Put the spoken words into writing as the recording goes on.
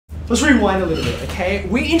let's rewind a little bit, okay?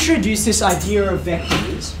 We introduced this idea of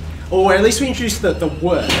vectors, or at least we introduced the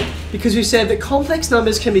word, because we said that complex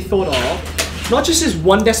numbers can be thought of not just as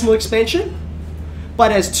one decimal expansion,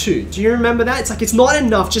 but as two. Do you remember that? It's like it's not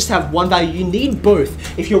enough just to have one value. You need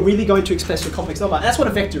both if you're really going to express a complex number. That's what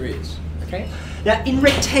a vector is, okay? Now, in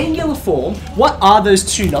rectangular form, what are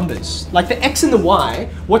those two numbers? Like the x and the y,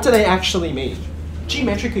 what do they actually mean?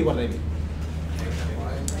 Geometrically, what do they mean?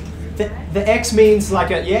 The x means like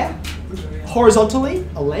a, yeah, horizontally,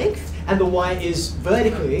 a length, and the y is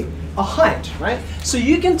vertically a height, right? So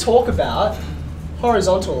you can talk about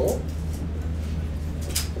horizontal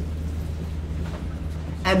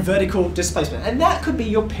and vertical displacement, and that could be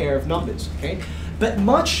your pair of numbers, okay? But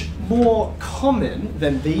much more common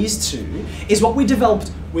than these two is what we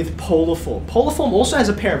developed with polar form. Polar form also has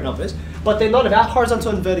a pair of numbers, but they're not about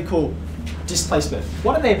horizontal and vertical displacement.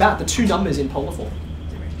 What are they about, the two numbers in polar form?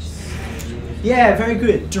 Yeah, very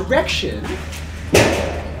good. Direction.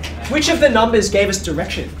 Which of the numbers gave us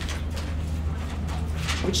direction?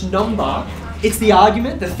 Which number? It's the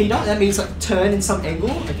argument, the theta, that means like turn in some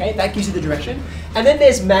angle, okay? That gives you the direction. And then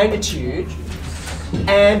there's magnitude,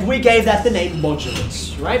 and we gave that the name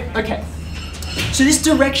modulus, right? Okay. So this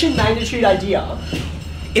direction magnitude idea,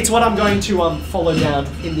 it's what I'm going to follow down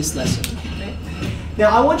in this lesson, okay?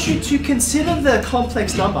 Now I want you to consider the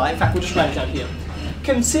complex number, in fact we'll just write it down here.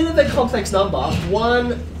 Consider the complex number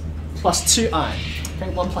 1 plus 2i, okay?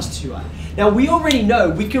 1 plus 2i. Now we already know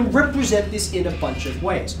we can represent this in a bunch of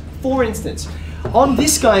ways. For instance, on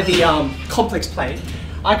this guy, the complex plane,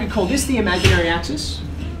 I could call this the imaginary axis,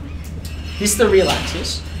 this the real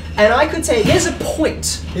axis, and I could say there's a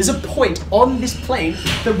point on this plane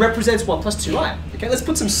that represents 1 plus 2i. Okay, let's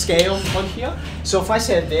put some scale on here. So if I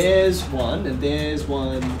said there's 1 and there's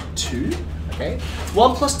 1, 2, okay,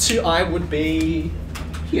 1 plus 2i would be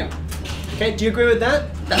here. Okay, do you agree with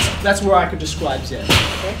that? That's where I could describe z.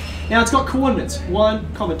 Okay? Now it's got coordinates,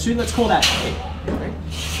 1, 2, let's call that p. Okay?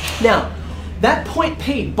 Now, that point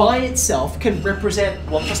P by itself can represent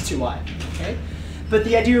 1 plus 2i, okay? But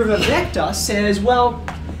the idea of a vector says, well,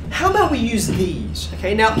 how about we use these,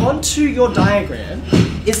 okay? Now, onto your diagram,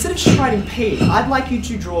 instead of just writing P, I'd like you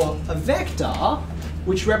to draw a vector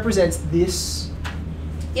which represents this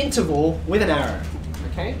interval with an arrow,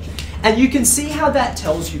 okay? And you can see how that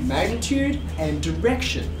tells you magnitude and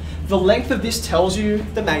direction. The length of this tells you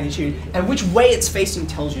the magnitude, and which way it's facing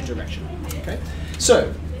tells you direction, okay?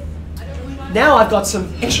 So, now I've got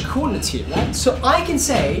some extra coordinates here, right? So I can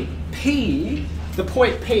say P, the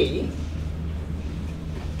point P,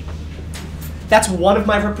 that's one of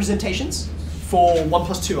my representations for 1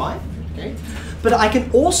 plus 2i, okay? But I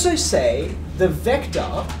can also say the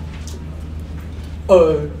vector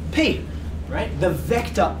OP, right? The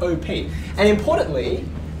vector OP. And importantly,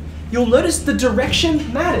 you'll notice the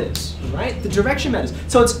direction matters, right? The direction matters.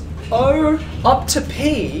 So it's O up to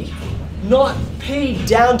P, not P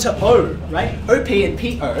down to O, right? OP and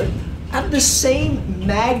PO have the same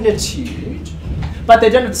magnitude, but they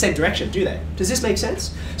don't have the same direction, do they? Does this make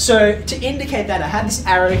sense? So to indicate that, I have this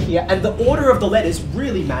arrow here, and the order of the letters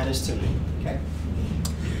really matters to me, okay?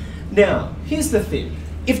 Now, here's the thing.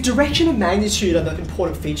 If direction and magnitude are the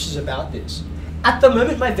important features about this, at the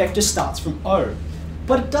moment my vector starts from O.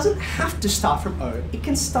 But it doesn't have to start from O. It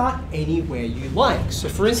can start anywhere you like. So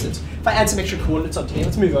for instance, if I add some extra coordinates onto here,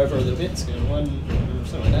 let's move over a little bit. Let's go 1,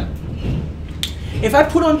 something like that. If I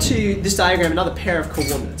put onto this diagram another pair of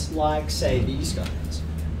coordinates, like say these guys.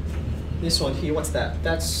 This one here, what's that?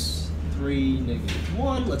 That's 3,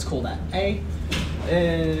 -1. Let's call that A.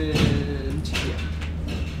 And here.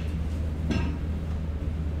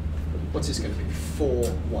 What's this going to be? 4,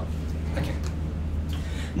 1. Okay.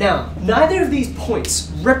 Now, neither of these points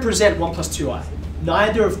represent 1 plus 2i.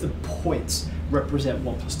 Neither of the points represent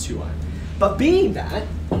 1 plus 2i. But being that,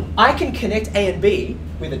 I can connect A and B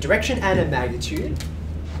with a direction and a magnitude.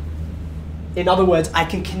 In other words, I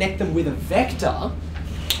can connect them with a vector.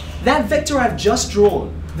 That vector I've just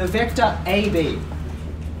drawn, the vector AB,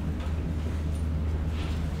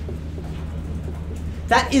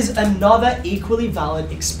 that is another equally valid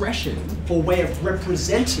expression or way of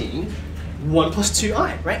representing 1 plus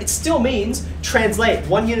 2i, right? It still means translate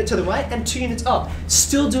 1 unit to the right and 2 units up.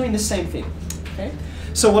 Still doing the same thing, okay?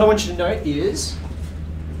 So what I want you to note is,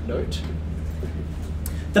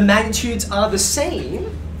 the magnitudes are the same,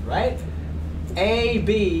 right? A,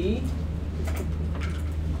 B,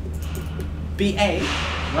 B, A,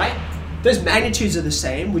 right? Those magnitudes are the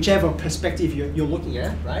same, whichever perspective you're looking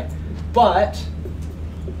at, right? But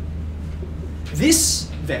this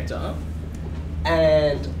vector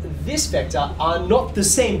and this vector are not the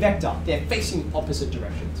same vector. They're facing opposite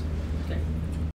directions.